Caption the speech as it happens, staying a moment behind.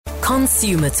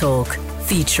Consumer Talk,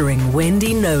 featuring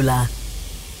Wendy Knowler.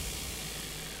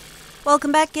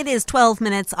 Welcome back. It is 12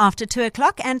 minutes after 2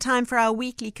 o'clock and time for our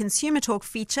weekly Consumer Talk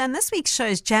feature. And this week's show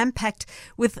is jam-packed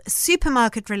with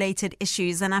supermarket-related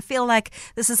issues. And I feel like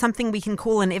this is something we can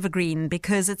call an evergreen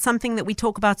because it's something that we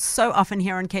talk about so often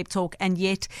here on Cape Talk. And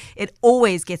yet it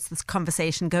always gets this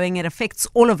conversation going. It affects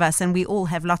all of us and we all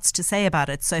have lots to say about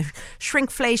it. So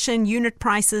shrinkflation, unit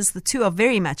prices, the two are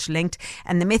very much linked.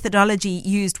 And the methodology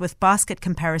used with basket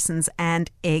comparisons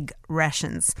and egg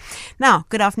rations. Now,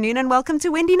 good afternoon and welcome to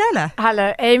Wendy Knowler.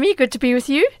 Hello, Amy. Good to be with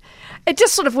you. It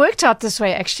just sort of worked out this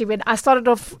way, actually, when I started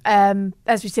off,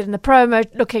 as we said in the promo,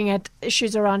 looking at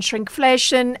issues around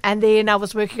shrinkflation, and then I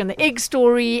was working on the egg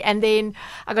story, and then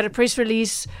I got a press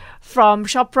release from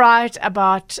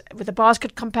ShopRite with the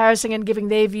basket comparison and giving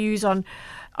their views on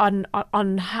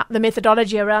how, the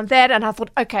methodology around that. And I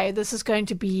thought, okay, this is going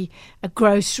to be a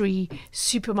grocery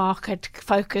supermarket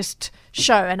focused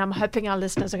show, and I'm hoping our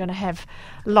listeners are going to have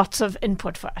lots of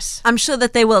input for us. I'm sure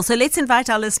that they will. So let's invite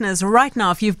our listeners right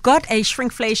now. If you've got a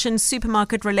shrinkflation,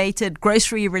 supermarket related,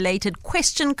 grocery related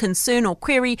question, concern or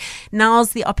query,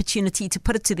 now's the opportunity to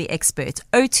put it to the expert.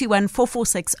 021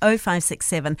 446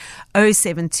 0567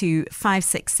 072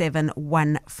 567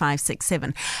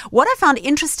 1567. What I found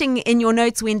interesting in your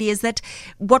notes, Wendy, is that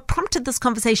what prompted this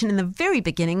conversation in the very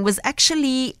beginning was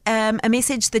actually a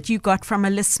message that you got from a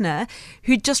listener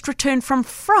who just returned from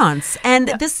France. And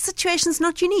this situation's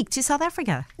not unique to South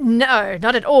Africa. No,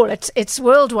 not at all. It's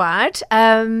worldwide.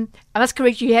 I must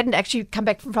correct you, he hadn't actually come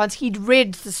back from France. He'd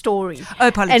read the story. Oh,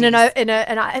 apologies. And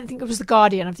I think it was The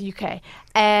Guardian of the UK.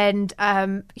 And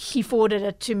he forwarded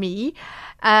it to me.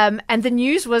 And the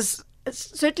news was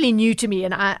certainly new to me,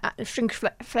 and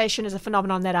shrinkflation is a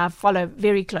phenomenon that I follow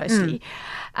very closely.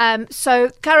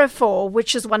 So Carrefour,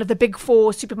 which is one of the big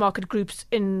four supermarket groups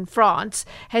in France,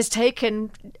 has taken,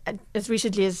 as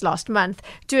recently as last month,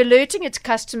 to alerting its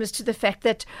customers to the fact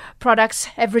that products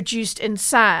have reduced in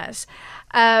size.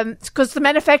 Because the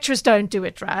manufacturers don't do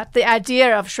it, right? The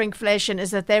idea of shrinkflation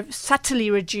is that they've subtly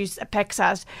reduced a pack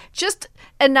size, just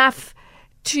enough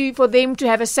for them to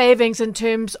have a savings in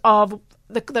terms of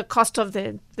the cost of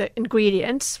the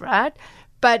ingredients, right?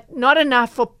 But not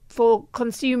enough for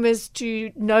consumers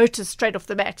to notice straight off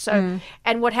the bat. So,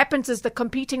 and what happens is the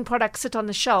competing products sit on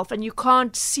the shelf and you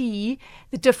can't see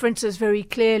the differences very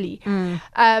clearly.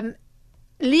 Legally,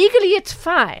 it's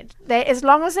fine. As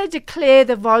long as they declare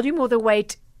the volume or the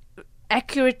weight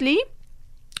accurately,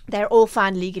 they're all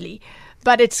fine legally.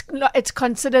 But it's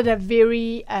considered a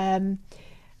very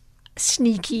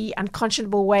sneaky,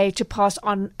 unconscionable way to pass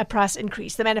on a price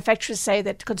increase. The manufacturers say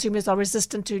that consumers are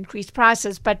resistant to increased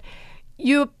prices, but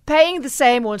you're paying the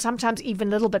same or sometimes even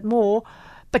a little bit more,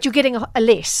 but you're getting a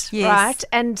less, yes, right?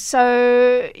 And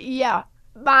so, yeah,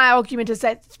 my argument is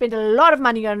that spend a lot of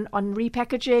money on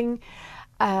repackaging,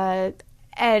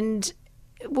 and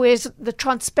whereas the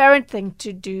transparent thing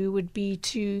to do would be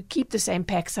to keep the same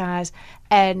pack size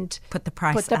and put the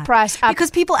price up. Because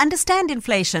people understand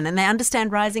inflation and they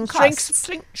understand rising costs.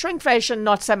 Shrinkflation,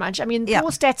 not so much. I mean,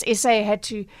 Poor Stats SA had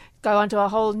to go onto a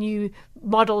whole new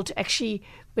model to actually,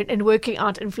 in working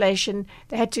out inflation,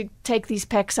 they had to take these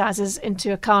pack sizes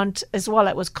into account as well.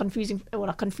 It was confusing, well,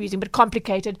 not confusing, but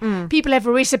complicated. People have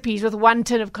recipes with 1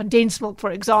 tin of condensed milk, for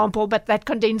example, but that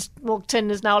condensed milk tin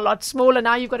is now a lot smaller.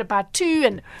 Now you've got about 2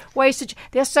 and wastage.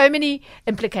 There are so many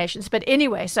implications. But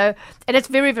anyway, and it's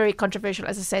very, very controversial,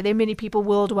 as I say. There are many people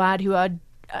worldwide who are,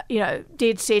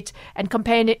 dead set and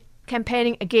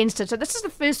campaigning against it. So this is the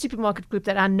first supermarket group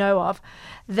that I know of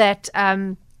that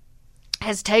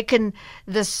has taken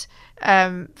this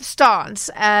stance,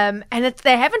 and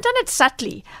they haven't done it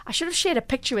subtly. I should have shared a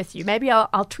picture with you. Maybe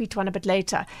I'll tweet one a bit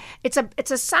later. It's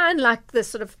a sign like this,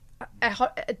 sort of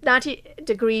 90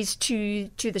 degrees to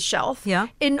the shelf,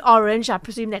 in orange. I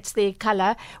presume that's their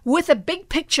color, with a big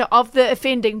picture of the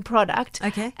offending product.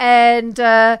 Okay, and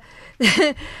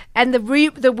and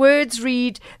the words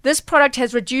read, "This product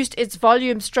has reduced its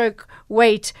volume stroke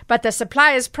weight, but the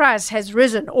supplier's price has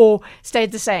risen or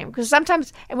stayed the same." Because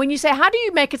sometimes, and when you say, how do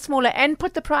you make it smaller and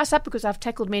put the price up? Because I've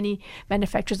tackled many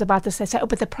manufacturers about this. They say,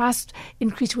 but the price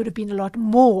increase would have been a lot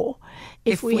more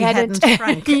if we hadn't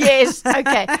shrunk. Yes,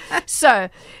 okay. So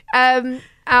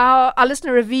our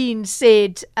listener Ravine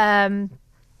said that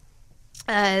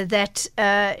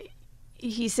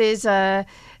he says, the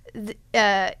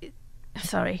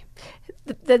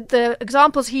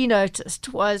examples he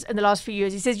noticed was in the last few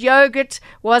years. He says yogurt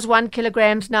was 1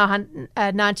 kilogram, now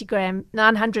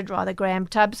 900 gram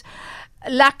tubs.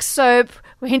 Lux soap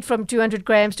went from 200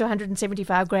 grams to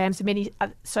 175 grams. Many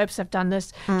soaps have done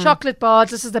this. Chocolate bars,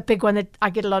 this is the big one that I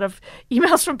get a lot of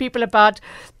emails from people about.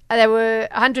 They were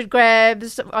 100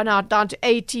 grams are now down to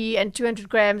 80, and 200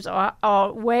 grams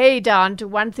are way down to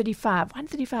 135.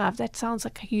 135, that sounds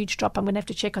like a huge drop. I'm going to have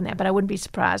to check on that, but I wouldn't be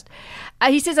surprised.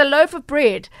 He says a loaf of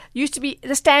bread used to be,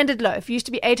 the standard loaf used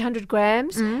to be 800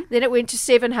 grams. Then it went to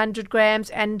 700 grams,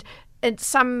 and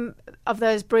some of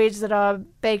those breads that are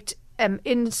baked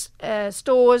in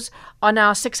stores are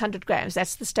now 600 grams.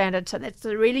 That's the standard. So that's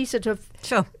a really sort of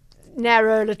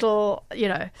narrow little,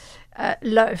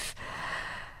 loaf.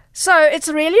 So it's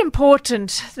really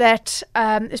important that,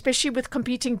 especially with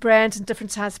competing brands and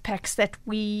different size packs, that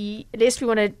unless we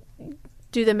want to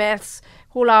do the maths,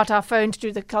 haul out our phone to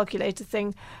do the calculator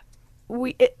thing,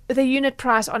 the unit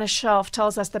price on a shelf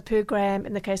tells us the per gram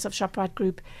in the case of Shoprite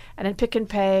Group, and in Pick n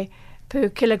Pay per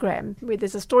kilogram, where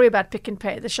there's a story about Pick n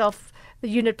Pay. The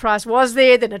unit price was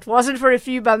there, then it wasn't for a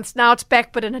few months. Now it's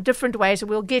back, but in a different way, so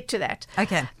we'll get to that.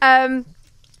 Okay.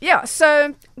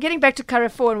 So getting back to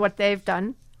Carrefour and what they've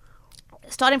done,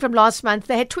 starting from last month,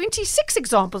 they had 26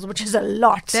 examples, which is a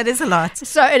lot. That is a lot.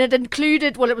 So, and it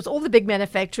included, it was all the big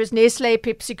manufacturers, Nestle,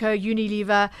 PepsiCo,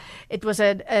 Unilever. It was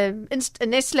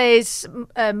Nestle's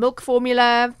milk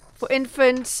formula for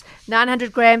infants,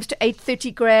 900 grams to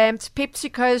 830 grams.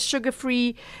 PepsiCo's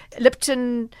sugar-free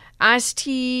Lipton iced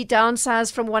tea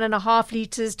downsized from 1.5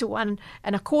 liters to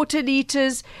 1.25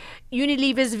 liters.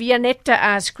 Unilever's Vianetta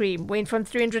ice cream went from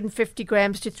 350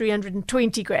 grams to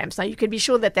 320 grams. Now, you can be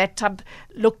sure that tub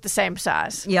looked the same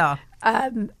size. Yeah.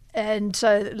 And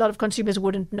so a lot of consumers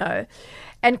wouldn't know.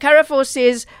 And Carrefour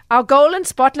says, our goal in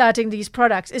spotlighting these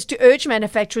products is to urge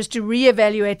manufacturers to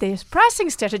reevaluate their pricing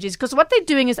strategies, because what they're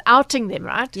doing is outing them,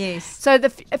 right? Yes. So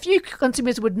a few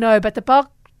consumers would know, but the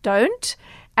bulk don't.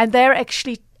 And they're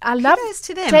actually, I love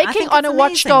taking on a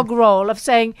watchdog role of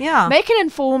saying, make an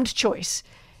informed choice.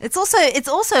 It's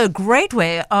also a great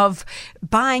way of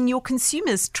buying your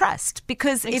consumers' trust,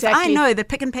 because if I know that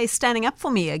Pick n Pay is standing up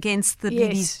for me against the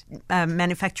these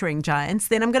manufacturing giants,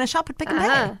 then I'm going to shop at Pick n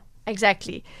Pay.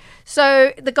 Exactly.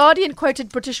 So The Guardian quoted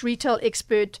British retail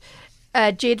expert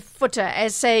Jed Footer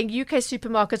as saying UK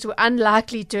supermarkets were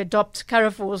unlikely to adopt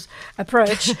Carrefour's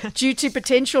approach due to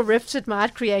potential rifts it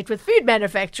might create with food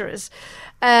manufacturers.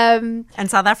 And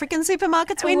South African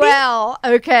supermarkets, Wendy? Well,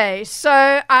 okay.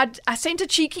 So I sent a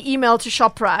cheeky email to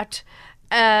Shoprite.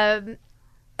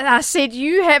 And I said,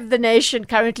 you have the nation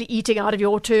currently eating out of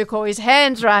your turquoise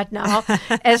hands right now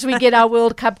as we get our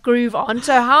World Cup groove on.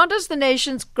 So how does the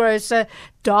nation's grocer,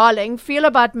 darling, feel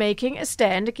about making a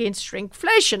stand against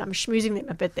shrinkflation? I'm schmoozing them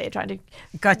a bit there, trying to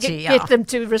get them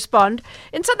to respond.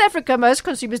 In South Africa, most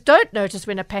consumers don't notice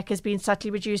when a pack has been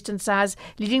subtly reduced in size,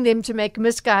 leading them to make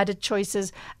misguided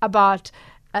choices about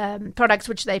products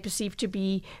which they perceive to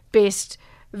be best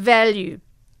value.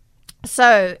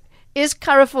 So, is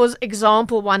Carrefour's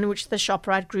example one which the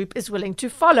Shoprite Group is willing to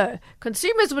follow?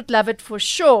 Consumers would love it for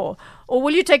sure. Or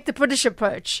will you take the British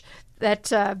approach that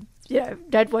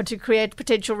don't want to create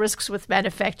potential risks with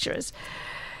manufacturers?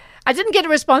 I didn't get a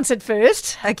response at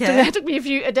first. Okay. So that took me a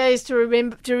few days to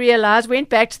realize. Went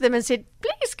back to them and said,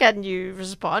 please can you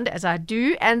respond, as I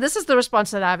do? And this is the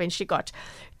response that I eventually got.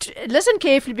 Listen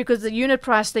carefully, because the unit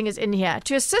price thing is in here.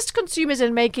 To assist consumers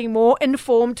in making more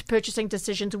informed purchasing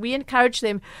decisions, we encourage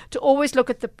them to always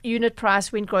look at the unit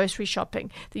price when grocery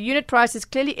shopping. The unit price is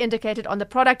clearly indicated on the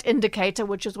product indicator,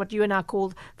 which is what you and I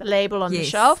call the label on the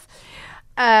shelf.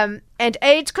 And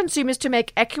aids consumers to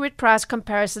make accurate price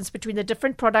comparisons between the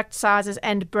different product sizes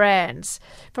and brands.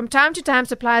 From time to time,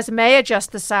 suppliers may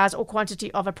adjust the size or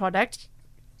quantity of a product,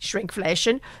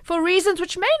 shrinkflation, for reasons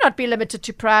which may not be limited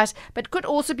to price, but could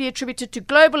also be attributed to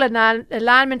global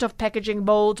alignment of packaging,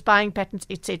 molds, buying patterns,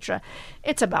 etc.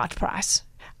 It's about price.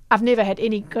 I've never had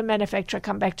any manufacturer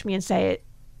come back to me and say,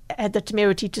 had the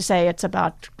temerity to say it's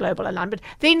about global alignment.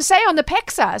 Then say on the pack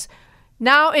size.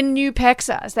 Now in new pack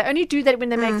size, they only do that when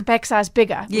they make the pack size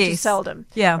bigger, which is seldom.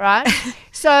 Yeah. Right?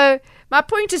 So my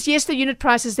point is, yes, the unit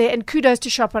price is there, and kudos to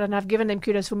Shoprite, and I've given them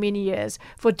kudos for many years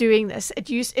for doing this.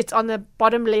 It's on the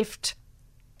bottom left.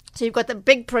 So you've got the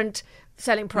big print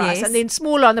selling price, and then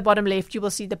smaller on the bottom left, you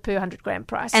will see the per 100 gram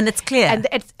price. And it's clear.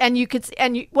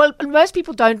 Well, most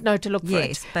people don't know to look for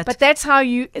it. But that's how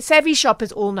savvy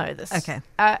shoppers all know this. Okay.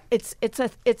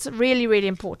 It's really, really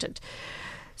important.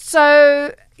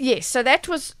 So, yes, so that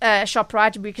was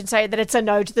Shoprite. We can say that it's a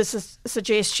no to this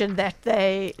suggestion that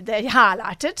they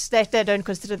highlighted, that they don't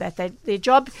consider that their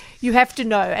job. You have to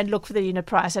know and look for the unit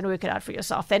price and work it out for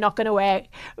yourself. They're not going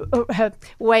to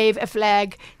wave a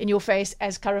flag in your face,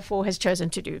 as Carrefour has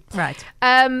chosen to do. Right.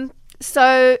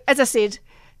 So, as I said,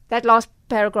 that last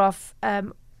paragraph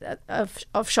of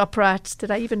Shoprite, did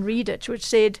I even read it, which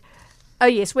said, Oh,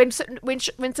 yes. When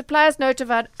suppliers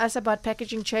notify us about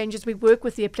packaging changes, we work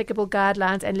with the applicable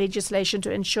guidelines and legislation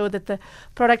to ensure that the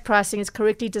product pricing is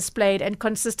correctly displayed and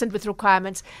consistent with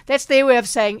requirements. That's their way of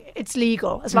saying it's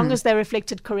legal, as long as they're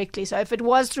reflected correctly. So if it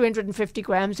was 350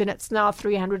 grams and it's now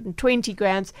 320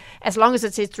 grams, as long as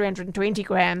it says 320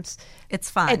 grams, it's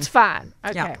fine. It's fine.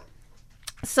 Okay. Yeah.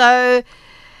 So,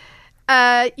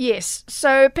 yes.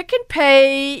 So Pick n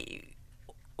Pay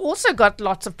also got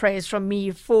lots of praise from me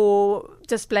for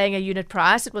displaying a unit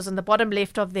price. It was on the bottom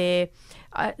left of their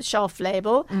shelf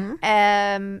label.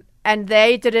 And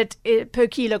they did it per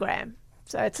kilogram.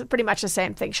 So it's pretty much the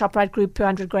same thing. ShopRite Group per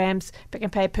 100 grams, Pick n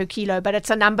Pay per kilo. But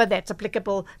it's a number that's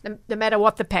applicable no matter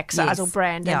what the pack size or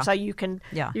brand. Yeah. And so you can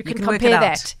work compare it out.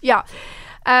 that. Yeah.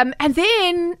 And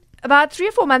then about 3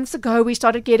 or 4 months ago, we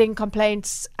started getting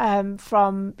complaints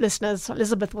from listeners.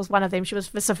 Elizabeth was one of them. She was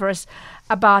vociferous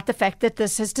about the fact that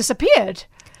this has disappeared.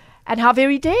 And how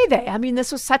very dare they? I mean,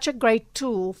 this was such a great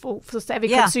tool for savvy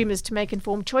consumers to make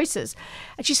informed choices.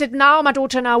 And she said, now my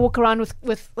daughter and I walk around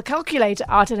with the calculator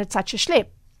out, and it's such a schlep.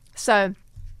 So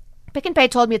Pick n Pay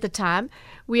told me at the time,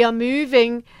 we are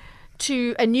moving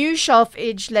to a new shelf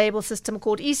edge label system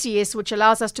called ECS, which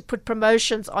allows us to put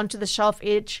promotions onto the shelf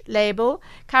edge label.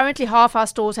 Currently, half our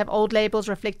stores have old labels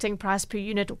reflecting price per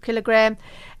unit or kilogram,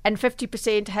 and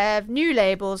 50% have new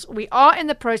labels. We are in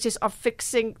the process of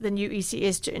fixing the new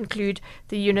ECS to include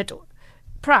the unit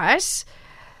price.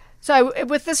 So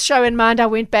with this show in mind, I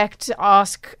went back to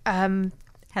ask,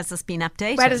 has this been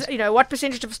updated? What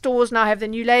percentage of stores now have the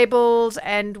new labels,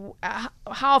 and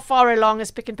how far along is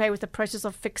Pick n Pay with the process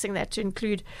of fixing that to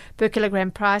include per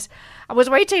kilogram price? I was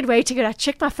waiting, and I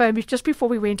checked my phone just before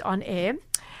we went on air.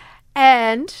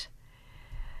 And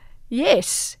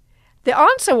yes, the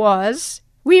answer was,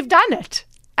 we've done it.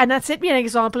 And that sent me an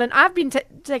example, and I've been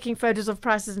taking photos of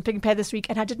prices in Pick n Pay this week,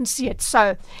 and I didn't see it.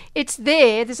 So it's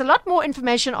there. There's a lot more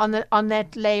information on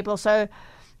that label. So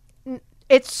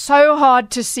it's so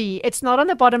hard to see. It's not on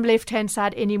the bottom left-hand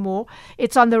side anymore.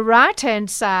 It's on the right-hand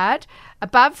side,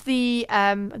 above the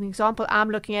an example I'm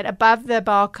looking at, above the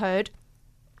barcode.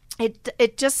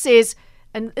 It just says,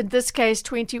 in this case,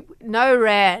 20, no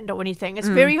rand or anything. It's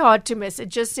very hard to miss. It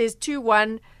just says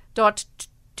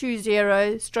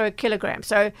 21.20/kilogram.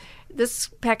 So this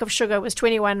pack of sugar was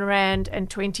 21 rand and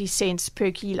 20 cents per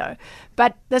kilo.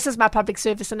 But this is my public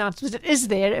service announcement. It is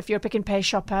there if you're a Pick n Pay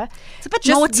shopper. It's a bit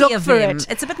naughty of them.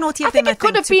 It's a bit naughty of them. I think it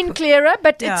could have been clearer,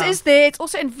 but it is there. It's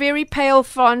also in very pale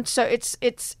font, so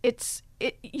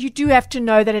you do have to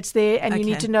know that it's there, and you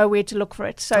need to know where to look for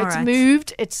it. So it's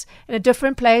moved. It's in a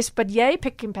different place, but yay,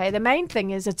 Pick n Pay. The main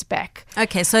thing is it's back.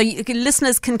 Okay, so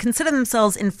listeners can consider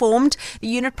themselves informed. The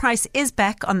unit price is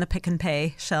back on the Pick n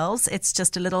Pay shelves. It's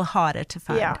just a little harder to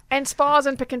find. Yeah, and Spars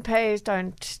and Pick n Pays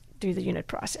don't do the unit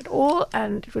price at all,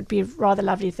 and it would be rather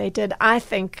lovely if they did. I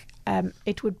think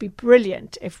it would be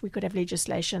brilliant if we could have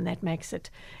legislation that makes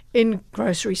it in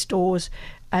grocery stores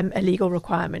a legal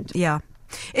requirement. Yeah.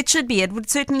 It should be. It would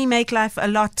certainly make life a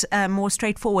lot more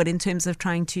straightforward in terms of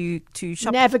trying to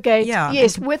shop. Navigate. Yeah.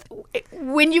 Yes.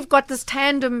 When you've got this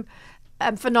tandem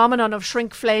phenomenon of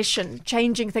shrinkflation,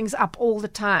 changing things up all the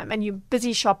time, and you're a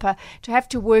busy shopper, to have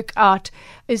to work out,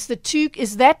 is that 2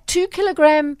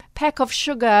 kilogram pack of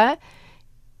sugar,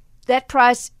 that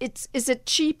price, is it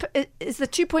cheap? Is the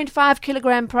 2.5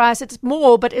 kilogram price, it's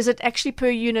more, but is it actually per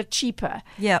unit cheaper?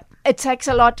 Yeah. It takes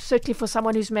a lot, certainly for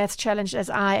someone who's maths challenged as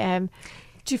I am,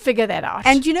 to figure that out.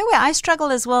 And you know where I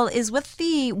struggle as well is with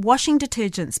the washing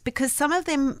detergents, because some of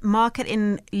them market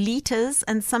in litres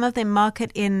and some of them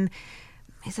market in,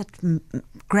 is it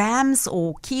grams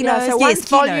or kilos? Yeah, so one's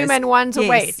volume and one's a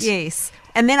weight. Yes.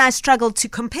 And then I struggle to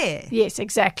compare. Yes,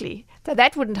 exactly. So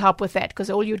that wouldn't help with that,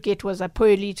 because all you'd get was a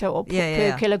per litre or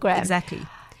per kilogram. Exactly.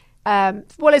 I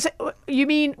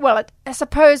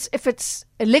suppose if it's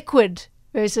a liquid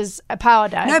versus a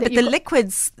powder. No, but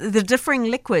the differing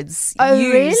liquids. Oh,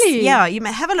 really? Yeah, you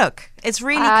may have a look. It's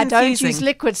really confusing. I don't use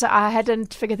liquids, so I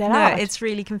hadn't figured that out. No, it's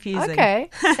really confusing. Okay.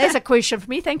 There's a question for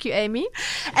me. Thank you, Amy.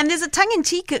 And there's a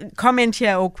tongue-in-cheek comment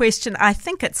here, or question. I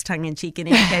think it's tongue-in-cheek in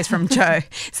any case, from Joe,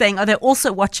 saying, are they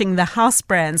also watching the house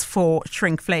brands for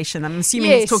shrinkflation? I'm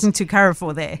assuming he's talking to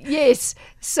Carrefour there. Yes.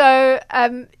 So,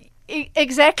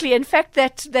 exactly. In fact,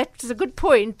 that's a good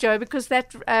point, Joe, because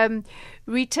that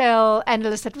retail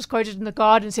analyst that was quoted in The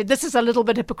Guardian said this is a little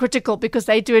bit hypocritical because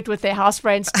they do it with their house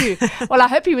brands too. Well, I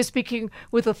hope he was speaking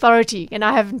with authority, and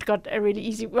I haven't got a really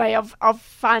easy way of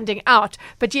finding out.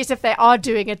 But yes, if they are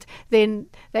doing it, then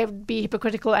they would be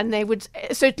hypocritical, and they would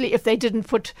certainly, if they didn't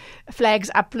put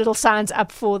flags up, little signs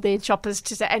up for their shoppers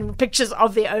to say, and pictures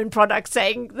of their own products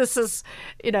saying this has,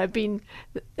 been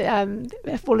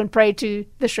fallen prey to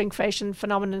the shrinkflation shrinkflation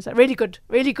phenomenon. So really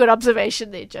good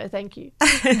observation there, Joe. Thank you.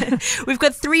 We've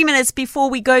got 3 minutes before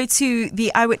we go to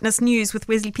the Eyewitness News with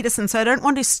Wesley Peterson, so I don't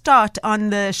want to start on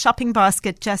the shopping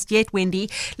basket just yet, Wendy.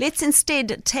 Let's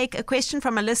instead take a question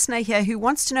from a listener here who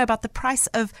wants to know about the price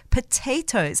of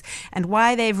potatoes and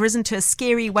why they've risen to a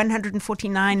scary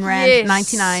 149 Rand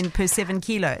 99 per 7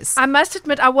 kilos. I must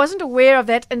admit, I wasn't aware of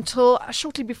that until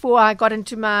shortly before I got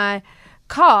into my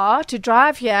car to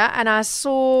drive here, and I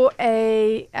saw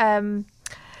an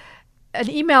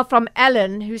email from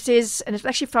Alan who says, and it's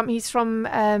actually he's from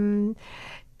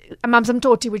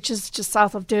Amamzamtoti, which is just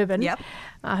south of Durban,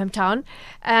 my hometown.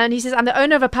 And he says, I'm the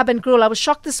owner of a pub and grill. I was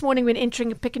shocked this morning when entering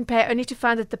a Pick n Pay only to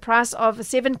find that the price of a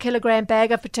 7-kilogram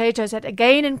bag of potatoes had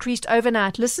again increased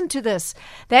overnight. Listen to this.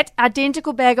 That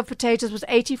identical bag of potatoes was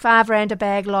 85 Rand a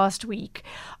bag last week.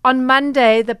 On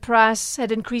Monday, the price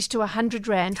had increased to 100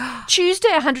 Rand.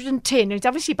 Tuesday, 110. He's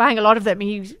obviously buying a lot of them.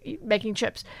 He's making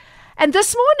chips. And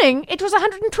this morning, it was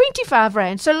 125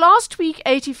 Rand. So last week,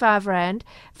 85 Rand.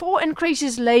 4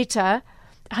 increases later,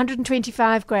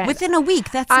 125 grand. Within a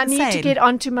week, that's insane. I need to get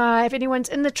onto if anyone's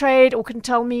in the trade or can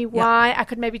tell me why, I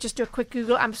could maybe just do a quick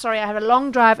Google. I'm sorry, I have a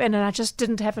long drive in and I just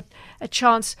didn't have a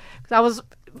chance.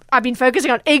 I've been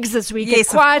focusing on eggs this week. Yes,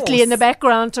 and quietly in the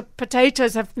background,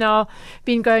 potatoes have now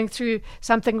been going through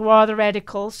something rather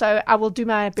radical. So I will do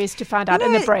my best to find out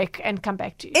in the break and come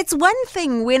back to you. It's one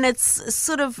thing when it's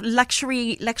sort of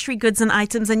luxury goods and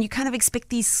items, and you kind of expect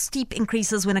these steep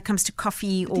increases when it comes to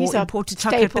coffee or imported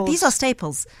chocolate. But these are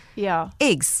staples. Yeah.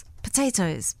 Eggs,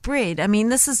 potatoes, bread. I mean,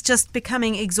 this is just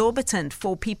becoming exorbitant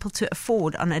for people to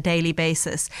afford on a daily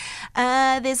basis.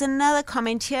 There's another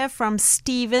comment here from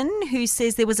Stephen who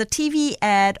says there was a TV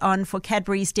ad on for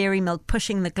Cadbury's Dairy Milk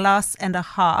pushing the glass and a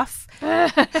half.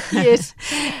 Yes.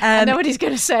 I know what he's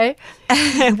going to say.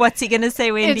 What's he going to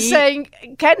say, Wendy? It's saying,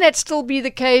 can that still be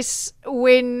the case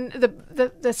when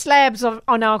the slabs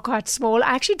are now quite small? I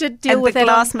actually did deal with that. And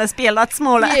the glass must be a lot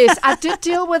smaller. Yes, I did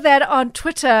deal with that on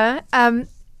Twitter.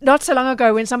 Not so long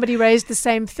ago when somebody raised the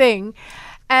same thing,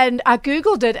 and I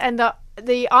Googled it, and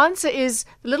the answer is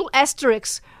the little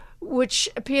asterisk which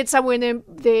appeared somewhere on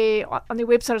their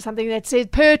website or something that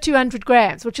said per 200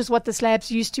 grams, which is what the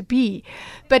slabs used to be.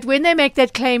 But when they make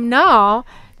that claim now,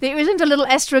 there isn't a little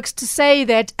asterisk to say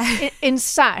that in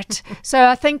sight. So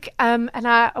I think, and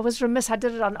I was remiss, I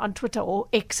did it on Twitter, or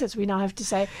X as we now have to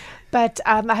say, but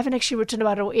I haven't actually written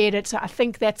about it or aired it. So I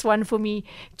think that's one for me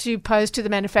to pose to the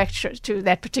manufacturer, to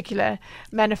that particular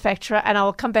manufacturer, and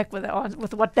I'll come back with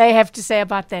what they have to say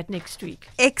about that next week.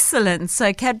 Excellent.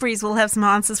 So Cadbury's will have some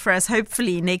answers for us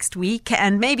hopefully next week,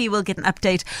 and maybe we'll get an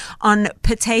update on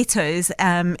potatoes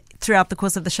throughout the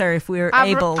course of the show if we're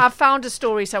able. I've found a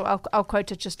story, so I'll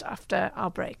quote it just after our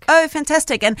break. Oh,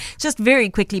 fantastic. And just very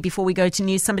quickly before we go to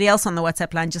news, somebody else on the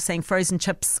WhatsApp line just saying frozen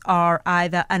chips are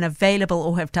either unavailable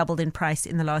or have doubled in price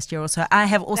in the last year or so. I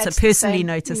have also personally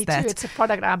noticed that. It's a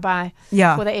product I buy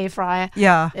for the air fryer.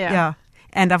 Yeah.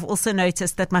 And I've also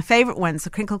noticed that my favorite ones, the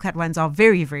crinkle cut ones, are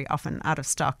very, very often out of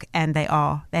stock, and they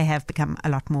have become a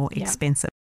lot more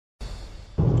expensive.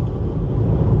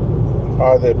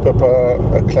 Hi there, Pippa.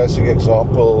 A classic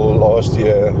example last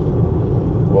year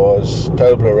was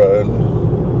Toblerone,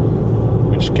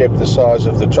 which kept the size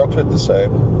of the chocolate the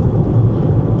same,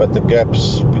 but the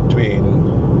gaps between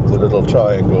the little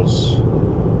triangles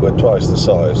were twice the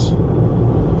size.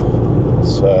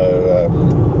 So,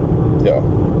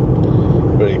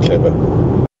 very clever.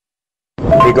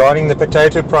 Regarding the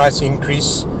potato price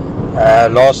increase,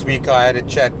 last week I had a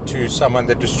chat to someone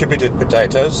that distributed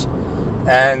potatoes,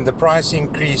 and the price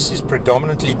increase is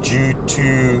predominantly due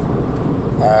to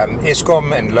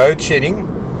Eskom and load shedding,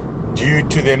 due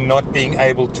to them not being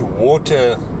able to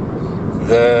water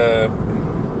the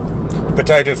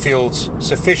potato fields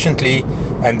sufficiently,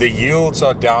 and the yields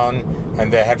are down,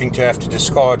 and they're having to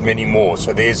discard many more.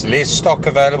 So there's less stock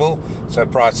available, so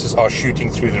prices are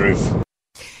shooting through the roof.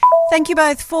 Thank you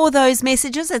both for those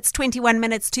messages. It's 21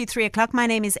 minutes to 3 o'clock. My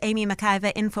name is Amy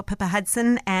McIver, in for Pippa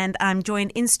Hudson, and I'm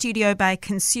joined in studio by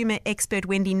consumer expert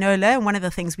Wendy Knowler. And one of the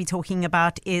things we're talking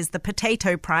about is the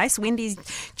potato price. Wendy, do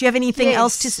you have anything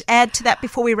else to add to that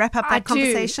before we wrap up that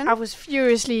conversation? I was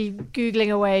furiously Googling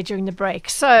away during the break.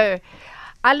 So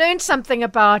I learned something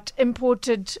about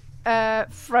imported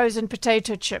frozen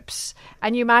potato chips,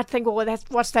 and you might think, well,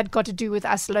 what's that got to do with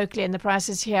us locally and the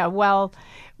prices here? Well,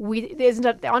 there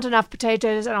aren't enough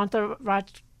potatoes, and aren't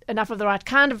enough of the right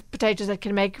kind of potatoes that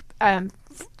can make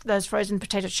those frozen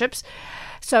potato chips.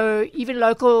 So even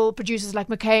local producers like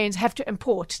McCain's have to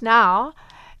import. Now,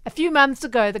 A few months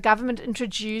ago, the government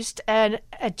introduced a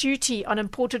duty on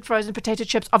imported frozen potato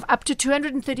chips of up to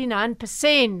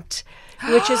 239%,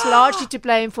 which is largely to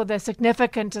blame for the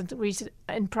significant increase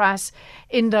in price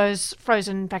in those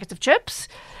frozen packets of chips.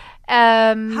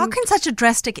 How can such a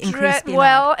drastic increase be allowed?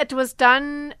 Well, it was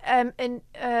done in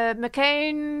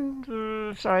McCain.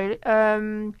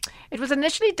 It was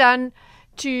initially done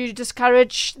to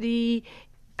discourage the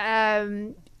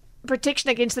protection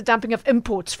against the dumping of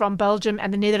imports from Belgium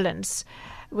and the Netherlands,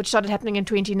 which started happening in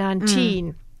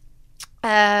 2019.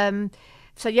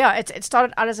 It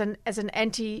started out as an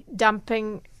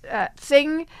anti-dumping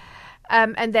thing,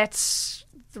 and that's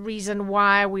the reason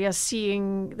why we are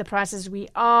seeing the prices we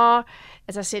are.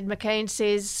 As I said, McCain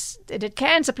says that it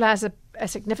can supply a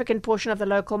significant portion of the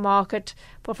local market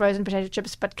for frozen potato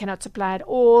chips, but cannot supply it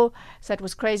all. So it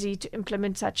was crazy to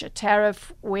implement such a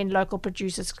tariff when local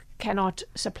producers cannot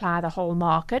supply the whole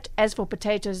market. As for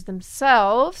potatoes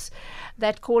themselves,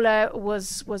 that caller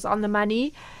was on the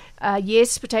money.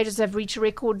 Yes, potatoes have reached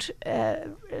record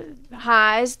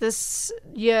highs this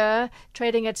year,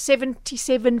 trading at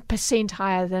 77%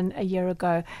 higher than a year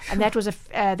ago, and that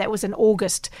was in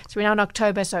August. So we're now in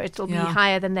October, so it'll be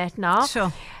higher than that now.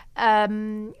 Sure.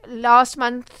 Last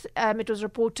month, it was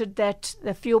reported that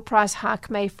the fuel price hike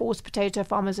may force potato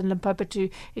farmers in Limpopo to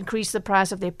increase the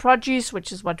price of their produce,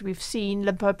 which is what we've seen.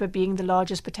 Limpopo being the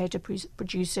largest potato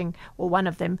producing, or one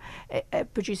of them,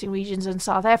 producing regions in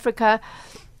South Africa.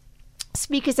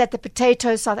 Speakers at the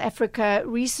Potato South Africa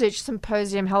Research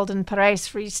Symposium held in Parys,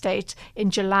 Free State,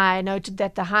 in July noted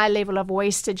that the high level of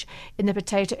wastage in the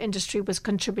potato industry was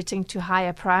contributing to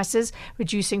higher prices,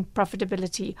 reducing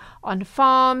profitability on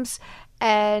farms.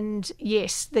 And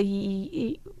yes,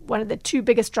 one of the two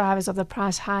biggest drivers of the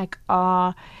price hike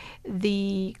are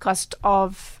the cost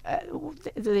of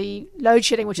the load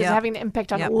shedding, which is having an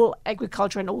impact on all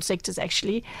agriculture and all sectors,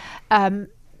 actually. And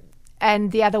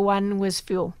the other one was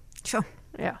fuel. Sure.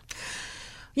 Yeah.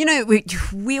 You know,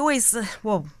 we always,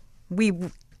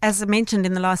 as I mentioned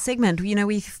in the last segment,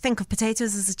 we think of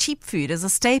potatoes as a cheap food, as a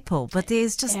staple, but there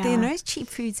are no cheap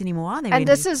foods anymore, are there? And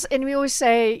we always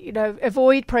say,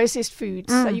 avoid processed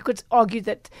foods. So you could argue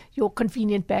that your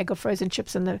convenient bag of frozen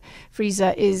chips in the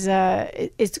freezer is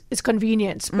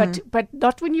convenience, but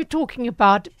not when you're talking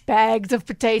about bags of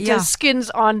potatoes, skins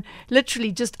on,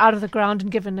 literally just out of the ground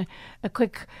and given a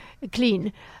quick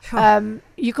clean. Sure.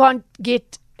 You can't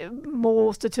get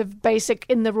more sort of basic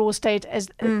in the raw state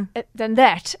than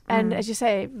that, and as you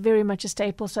say, very much a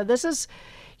staple. So this is,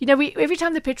 we every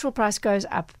time the petrol price goes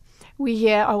up, we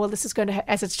hear, this is going to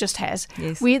as it just has.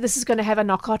 Yes. This is going to have a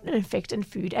knock-on effect in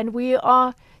food, and we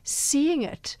are seeing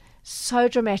it so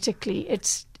dramatically.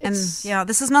 This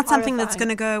is not something that's going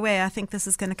to go away. I think this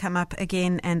is going to come up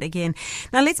again and again.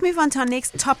 Now let's move on to our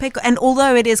next topic, and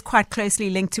although it is quite closely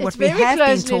linked to what we have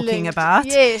been talking about,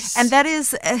 yes, and that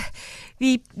is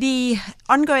the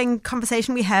ongoing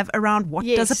conversation we have around what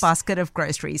does a basket of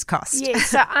groceries cost.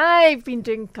 Yes, so I've been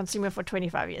doing consumer for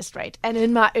 25 years straight, and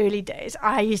in my early days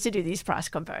I used to do these price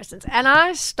comparisons, and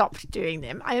I stopped doing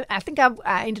them. I think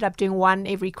I ended up doing one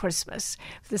every Christmas,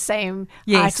 the same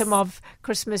item of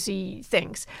Christmassy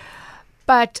things.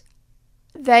 But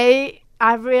I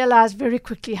realized very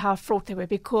quickly how fraught they were,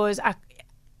 because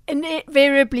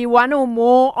invariably one or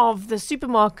more of the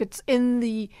supermarkets in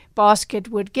the basket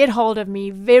would get hold of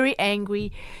me very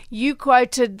angry. You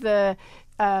quoted the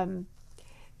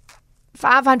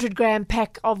 500-gram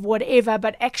pack of whatever,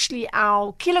 but actually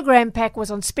our kilogram pack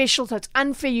was on special, so it's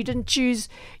unfair. You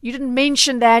didn't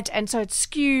mention that, and so it's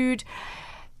skewed.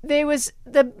 There was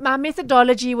my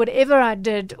methodology, whatever I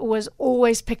did, was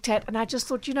always picked at, and I just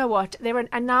thought, what? Then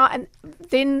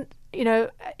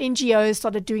NGOs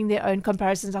started doing their own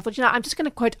comparisons. I thought, I'm just going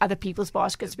to quote other people's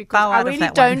baskets, because I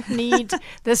really don't need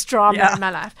this drama in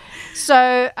my life.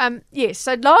 So,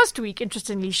 so last week,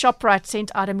 interestingly, ShopRite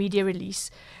sent out a media release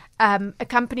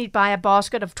accompanied by a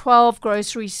basket of 12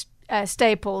 grocery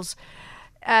staples,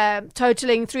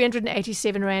 totaling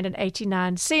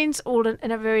R387.89, all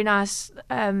in a very nice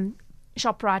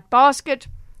ShopRite basket.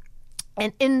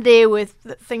 And in there with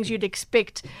the things you'd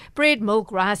expect: bread,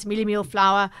 milk, rice, mealie meal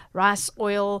flour, rice,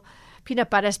 oil, peanut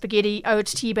butter, spaghetti,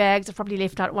 oats, tea bags. I've probably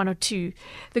left out one or two.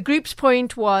 The group's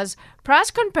point was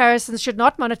price comparisons should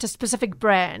not monitor specific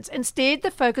brands. Instead,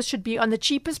 the focus should be on the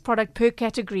cheapest product per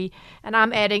category, and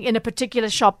I'm adding in a particular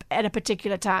shop at a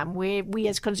particular time where we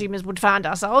as consumers would find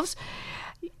ourselves.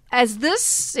 As this,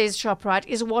 says ShopRite,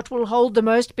 is what will hold the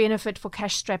most benefit for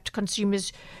cash-strapped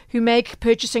consumers who make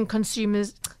purchasing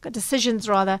decisions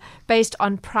based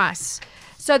on price.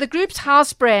 So the group's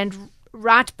house brand,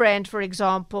 Right Brand, for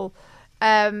example,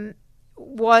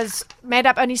 was made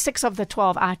up only 6 of the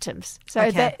 12 items. So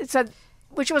Okay.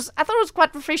 which was, I thought it was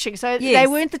quite refreshing. So Yes. they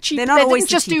weren't the cheapest. They're not They always didn't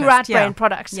the just do cheapest. right Yeah. brand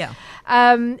products. Yeah.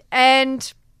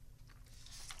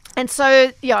 And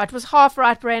so, it was half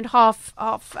right brand, half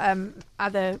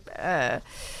other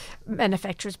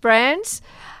manufacturers' brands.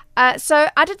 So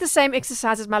I did the same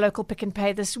exercise as my local Pick and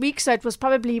Pay this week. So it was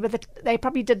probably, they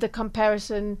probably did the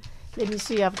comparison. Let me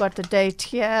see, I've got the date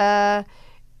here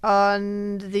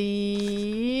on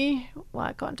the,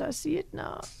 why can't I see it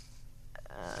now?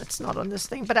 It's not on this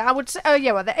thing, but I would say,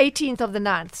 the 18th of the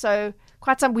 9th. So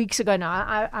quite some weeks ago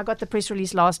now. I got the press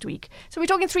release last week. So we're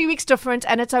talking 3 weeks different,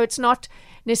 and it's not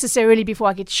necessarily before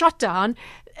I get shot down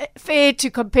fair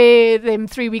to compare them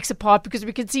 3 weeks apart, because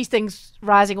we can see things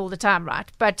rising all the time,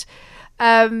 right? But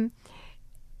in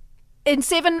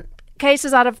 7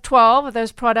 cases out of 12 of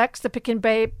those products, the Pick and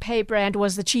Pay brand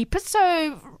was the cheapest,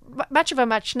 so much of a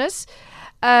muchness.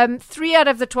 3 out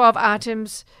of the 12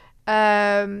 items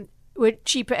were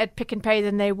cheaper at Pick and Pay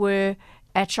than they were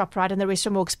at ShopRite, and the rest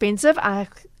were more expensive. I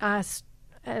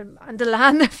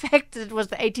underline the fact that it was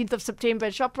the 18th of September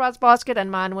at ShopRite's basket, and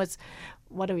mine was,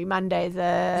 Monday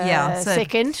the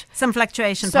 2nd. Some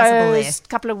fluctuation So possible there. it's a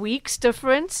couple of weeks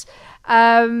difference.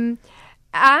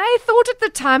 I thought at the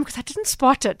time, because I didn't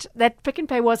spot it, that Pick and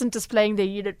Pay wasn't displaying their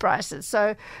unit prices.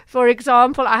 So, for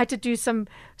example, I had to do some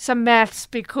maths,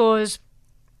 because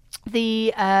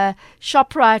the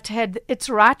ShopRite had its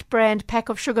right brand pack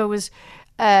of sugar was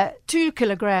 2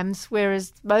 kilograms,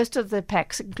 whereas most of the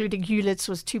packs, including Hewlett's,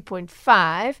 was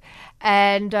 2.5,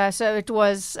 and so it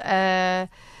was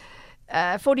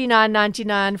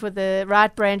 $49.99 for the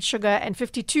right brand sugar and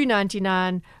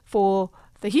 $52.99 for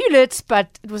the Hewlett's,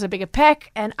 but it was a bigger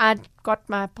pack, and I got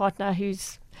my partner,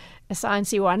 who's a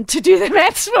sciencey one, to do the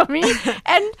maths for me.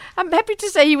 And I'm happy to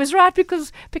say he was right,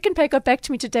 because Pick and Pay got back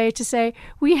to me today to say,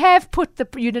 we have put the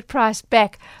unit price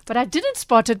back, but I didn't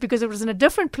spot it because it was in a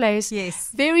different place.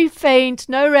 Yes. Very faint,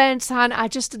 no rand sign. I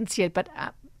just didn't see it, but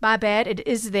my bad. It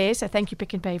is there. So thank you,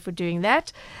 Pick and Pay, for doing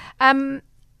that.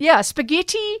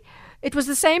 Spaghetti, it was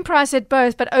the same price at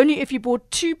both, but only if you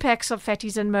bought 2 packs of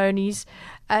Fatties and Monies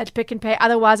at Pick and Pay.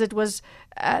 Otherwise, it was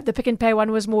the Pick and Pay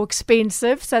one was more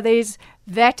expensive. So there's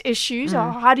that issue. So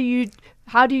how do you,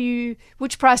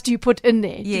 which price do you put in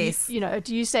there? Yes.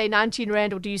 Do you say 19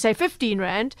 Rand or do you say 15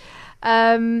 Rand?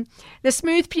 The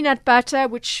smooth peanut butter,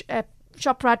 which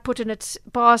ShopRite put in its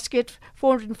basket,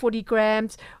 440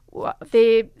 grams.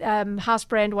 Their house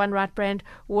brand, One Right brand,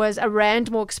 was a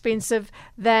rand more expensive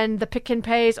than the Pick and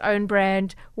Pay's own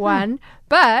brand one.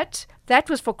 But that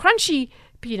was for crunchy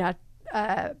peanut.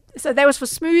 So that was for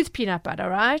smooth peanut butter,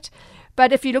 right?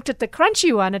 But if you looked at the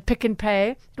crunchy one at Pick and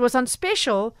Pay, it was on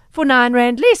special for 9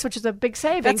 Rand less, which is a big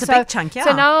saving. That's a big chunk, yeah.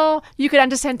 So now you could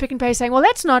understand Pick and Pay saying, well,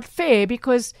 that's not fair,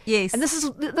 because... Yes. And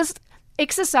this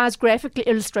exercise graphically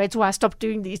illustrates why I stopped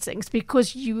doing these things,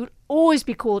 because you would always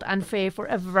be called unfair for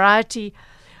a variety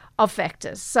of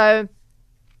factors. So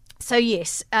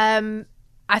yes, I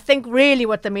think really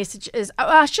what the message is,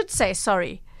 I should say,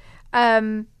 sorry,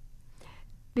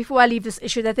 before I leave this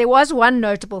issue, that there was one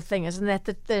notable thing, isn't that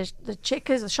the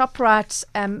Checkers, the ShopRite's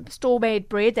store-made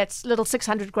bread, that's little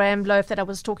 600-gram loaf that I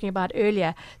was talking about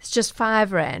earlier, it's just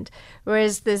 5 Rand,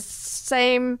 whereas the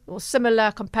same or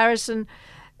similar comparison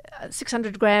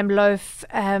 600-gram loaf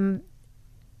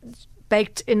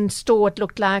baked in store, it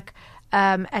looked like,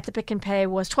 at the Pick and Pay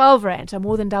was 12 Rand, so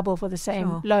more than double for the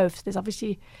same loaf. There's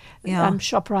obviously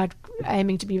ShopRite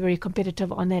aiming to be very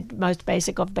competitive on that most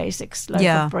basic of basics loaf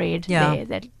of bread there,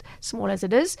 that small as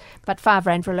it is. But 5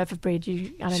 Rand for a loaf of bread,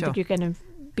 I don't think you're going to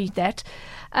beat that.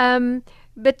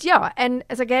 But and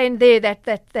as again there,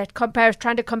 that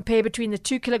trying to compare between the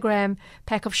 2 kilogram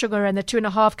pack of sugar and the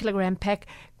 2.5 kilogram pack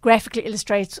graphically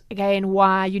illustrates again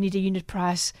why you need a unit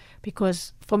price,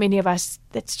 because for many of us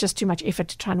that's just too much effort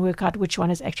to try and work out which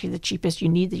one is actually the cheapest. You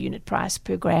need the unit price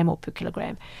per gram or per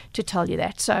kilogram to tell you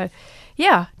that. So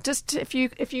just if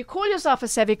you call yourself a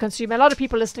savvy consumer, a lot of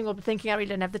people listening will be thinking, I really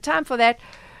don't have the time for that,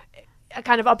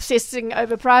 kind of obsessing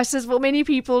over prices. Well, many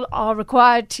people are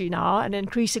required to now, and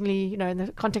increasingly, in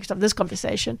the context of this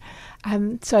conversation.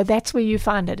 So that's where you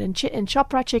find it. In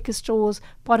ShopRite Checker stores,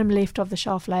 bottom left of the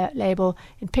shelf label.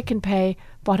 In Pick and Pay,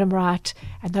 bottom right.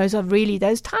 And those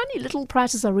tiny little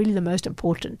prices are really the most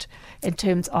important in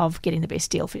terms of getting the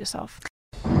best deal for yourself.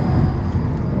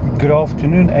 Good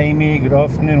afternoon, Amy. Good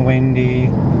afternoon, Wendy.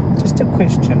 Just a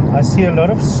question. I see a lot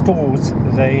of stores,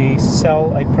 they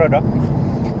sell a product,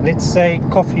 let's say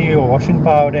coffee or washing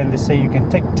powder, and they say you can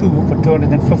take 2 for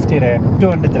 250 Rand,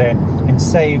 200 Rand, and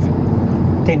save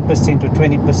 10% or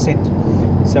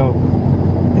 20%. So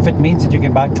if it means that you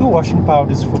can buy 2 washing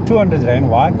powders for 200 Rand,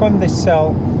 why can't they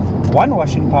sell one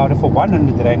washing powder for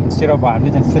 100 Rand instead of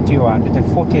 130 or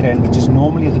 140 Rand, which is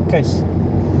normally the case.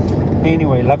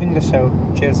 Anyway, loving the show.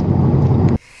 Cheers.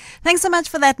 Thanks so much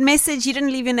for that message. You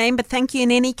didn't leave your name, but thank you in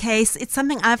any case. It's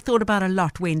something I've thought about a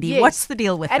lot, Wendy. Yes. What's the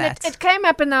deal with and that? it came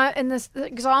up in this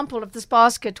example of this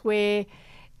basket where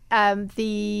it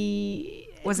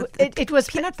was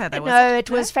peanut butter?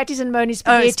 It was Fatties and Moni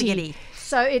spaghetti. Oh, spaghetti.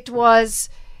 So it was.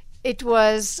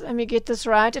 Let me get this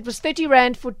right. It was 30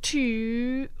 Rand for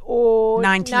 2 or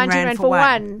 19 Rand for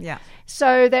 1. Yeah.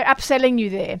 So they're upselling you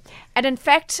there. And in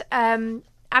fact,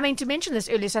 I mean to mention this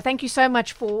earlier, so thank you so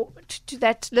much to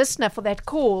that listener for that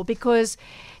call, because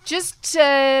just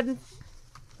last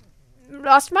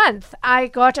month I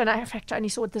got, and in fact I only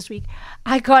saw it this week,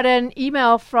 I got an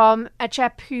email from a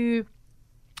chap who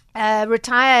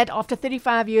retired after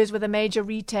 35 years with a major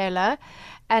retailer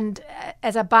and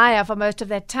as a buyer for most of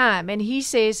that time. And he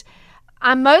says,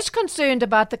 I'm most concerned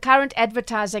about the current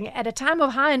advertising at a time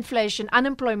of high inflation,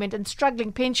 unemployment and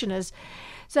struggling pensioners.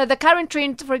 So the current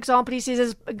trend, for example, he says,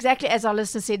 is exactly as our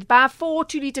listener said: buy 4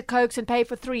 2-litre Cokes and pay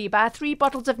for 3, buy 3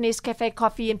 bottles of Nescafe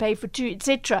coffee and pay for 2,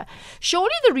 etc.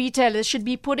 Surely the retailers should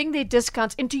be putting their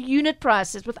discounts into unit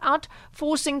prices without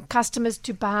forcing customers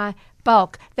to buy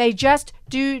bulk. They just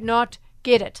do not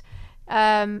get it.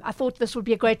 I thought this would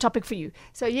be a great topic for you.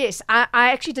 So yes, I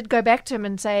actually did go back to him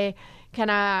and say, can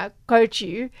I quote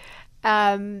you?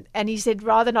 And he said,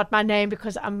 rather not my name,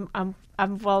 because I'm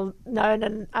well known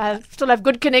and I still have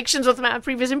good connections with my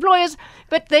previous employers.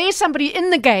 But there's somebody in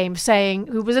the game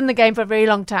who was in the game for a very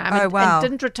long time and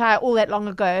didn't retire all that long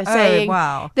ago, saying,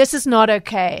 this is not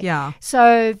okay. Yeah.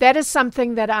 So that is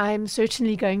something that I'm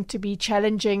certainly going to be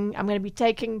challenging. I'm going to be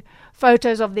taking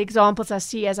photos of the examples I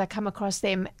see as I come across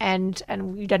them, and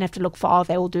you don't have to look far,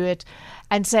 they will do it,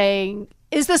 and saying,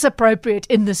 is this appropriate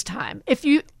in this time? If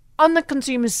you, on the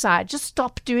consumer's side, just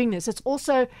stop doing this. It's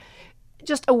also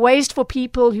just a waste for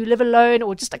people who live alone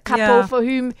or just a couple for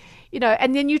whom,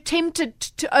 and then you're tempted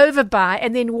to overbuy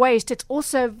and then waste. It's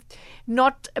also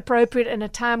not appropriate in a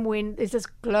time when there's this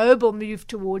global move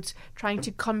towards trying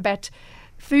to combat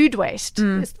food waste.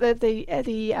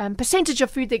 The percentage of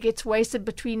food that gets wasted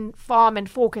between farm and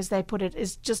fork, as they put it,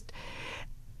 is just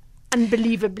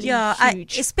unbelievably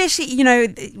huge. Especially,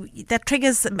 that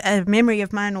triggers a memory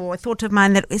of mine or a thought of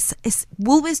mine that is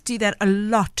Woolworths do that a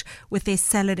lot with their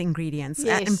salad ingredients.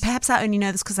 Yes. And perhaps I only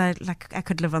know this because I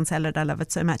could live on salad. I love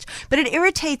it so much. But it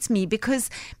irritates me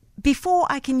because before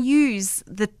I can use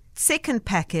the second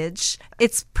package,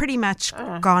 it's pretty much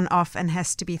gone off and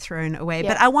has to be thrown away.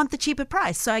 But I want the cheaper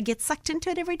price, so I get sucked into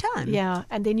it every time. Yeah,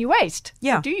 and then you waste.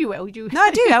 Yeah. Or do you? Or you? No,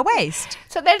 I do. I waste.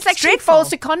 So that's actually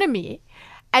false economy.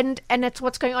 And that's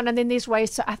what's going on. And then there's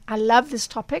waste. So I love this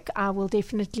topic. I will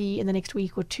definitely, in the next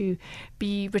week or two,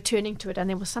 be returning to it. And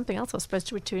there was something else I was supposed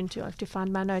to return to. I have to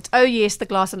find my notes. Oh, yes, the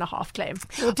glass and a half claim.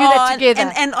 We'll do that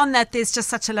together. And on that, there's just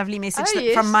such a lovely message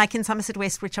from Mike in Somerset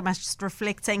West, which I must just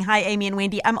reflect, saying, hi, Amy and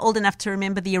Wendy. I'm old enough to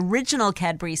remember the original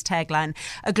Cadbury's tagline,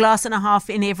 a glass and a half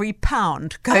in every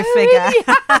pound. Go figure. Really?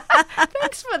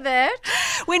 Thanks for that.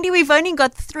 Wendy, we've only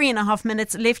got 3.5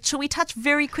 minutes left. Shall we touch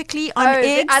very quickly on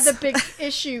eggs? The other big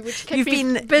issue, which kept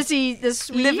me busy this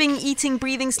week. Living, eating,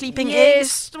 breathing, sleeping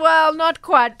eggs? Yes, well, not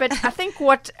quite. But I think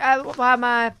while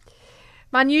my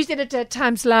news editor at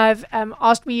Times Live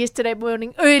asked me yesterday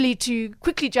morning early to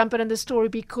quickly jump in on the story,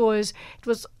 because it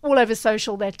was all over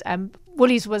social that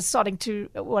Woolies was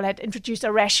had introduced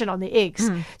a ration on the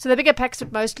eggs. So the bigger packs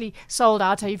had mostly sold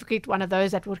out. So if you get one of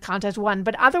those, that would count as one.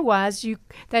 But otherwise,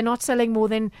 they're not selling more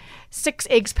than 6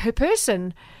 eggs per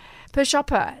person, per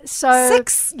shopper. So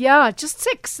 6? Yeah, just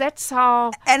 6. That's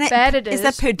how bad it is. Is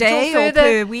that per day or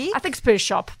per week? I think it's per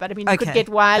shop, but I mean, you could get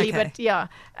wily, but yeah.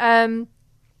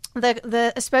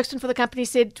 The spokesman for the company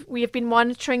said, we have been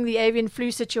monitoring the avian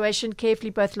flu situation carefully,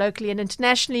 both locally and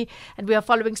internationally, and we are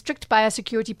following strict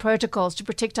biosecurity protocols to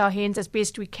protect our hens as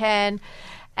best we can.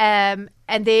 And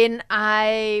then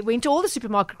I went to all the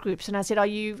supermarket groups and I said, how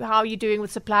are you doing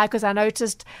with supply? Because I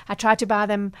noticed I tried to buy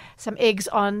them some eggs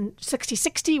on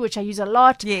 60/60, which I use a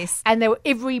lot. Yes. And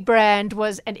every brand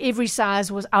and every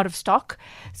size was out of stock.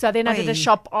 So then I did a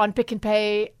shop on Pick and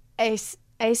Pay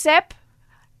ASAP.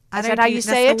 That's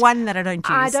the one that I don't use.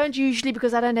 I don't usually,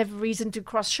 because I don't have a reason to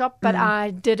cross shop, but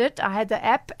I did it. I had the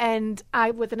app, and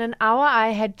within an hour I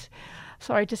had,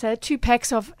 sorry to say, 2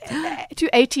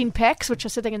 18 packs, which are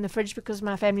sitting in the fridge because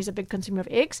my family's a big consumer of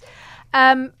eggs.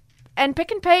 And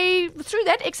Pick and Pay, through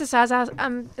that exercise, I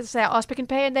asked Pick and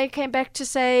Pay, and they came back to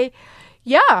say,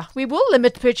 Yeah, we will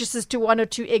limit purchases to 1 or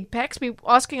 2 egg packs. We're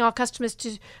asking our customers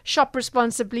to shop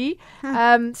responsibly.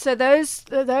 So those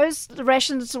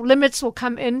rations or limits will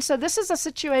come in. So this is a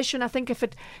situation, I think, if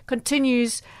it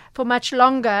continues for much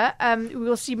longer, we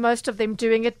will see most of them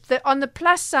doing it. On the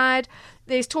plus side,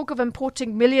 there's talk of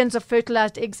importing millions of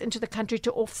fertilized eggs into the country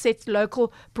to offset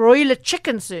local broiler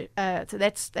chickens. So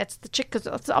that's the chickens.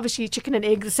 It's obviously chicken and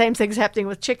egg, the same thing's happening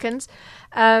with chickens.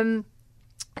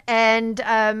 And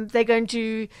they're going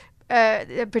to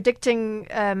they're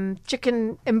predicting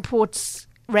chicken imports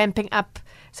ramping up,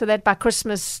 so that by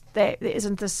Christmas there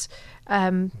isn't this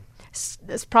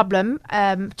problem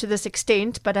to this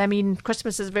extent. But I mean,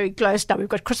 Christmas is very close now. We've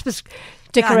got Christmas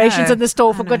decorations in the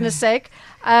store, for goodness sake.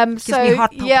 So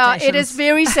yeah, it is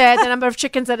very sad the number of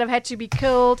chickens that have had to be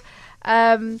killed.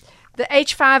 The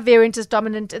H5 variant is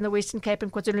dominant in the Western Cape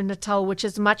and KwaZulu-Natal, which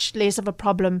is much less of a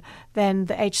problem than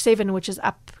the H7, which is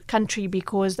up country,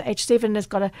 because the H7 has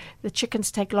got the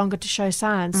chickens take longer to show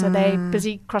signs. So they're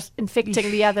busy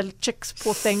infecting the other chicks,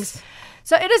 poor things.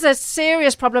 So it is a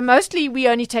serious problem. Mostly we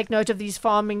only take note of these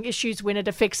farming issues when it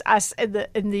affects us in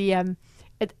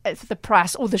the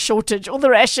price or the shortage or the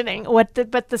rationing.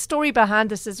 But the story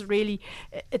behind this is really,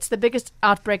 it's the biggest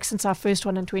outbreak since our first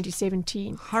one in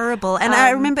 2017. Horrible. And I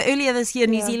remember earlier this year,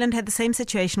 New Zealand had the same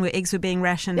situation where eggs were being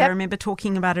rationed. Yep. I remember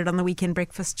talking about it on the Weekend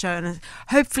Breakfast show, and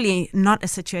hopefully not a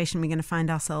situation we're going to find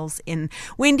ourselves in.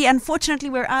 Wendy, unfortunately,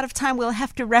 we're out of time. We'll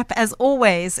have to wrap as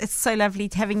always. It's so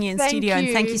lovely having you in studio. And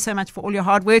thank you so much for all your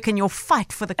hard work and your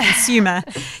fight for the consumer.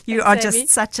 You are just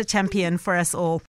such a champion for us all.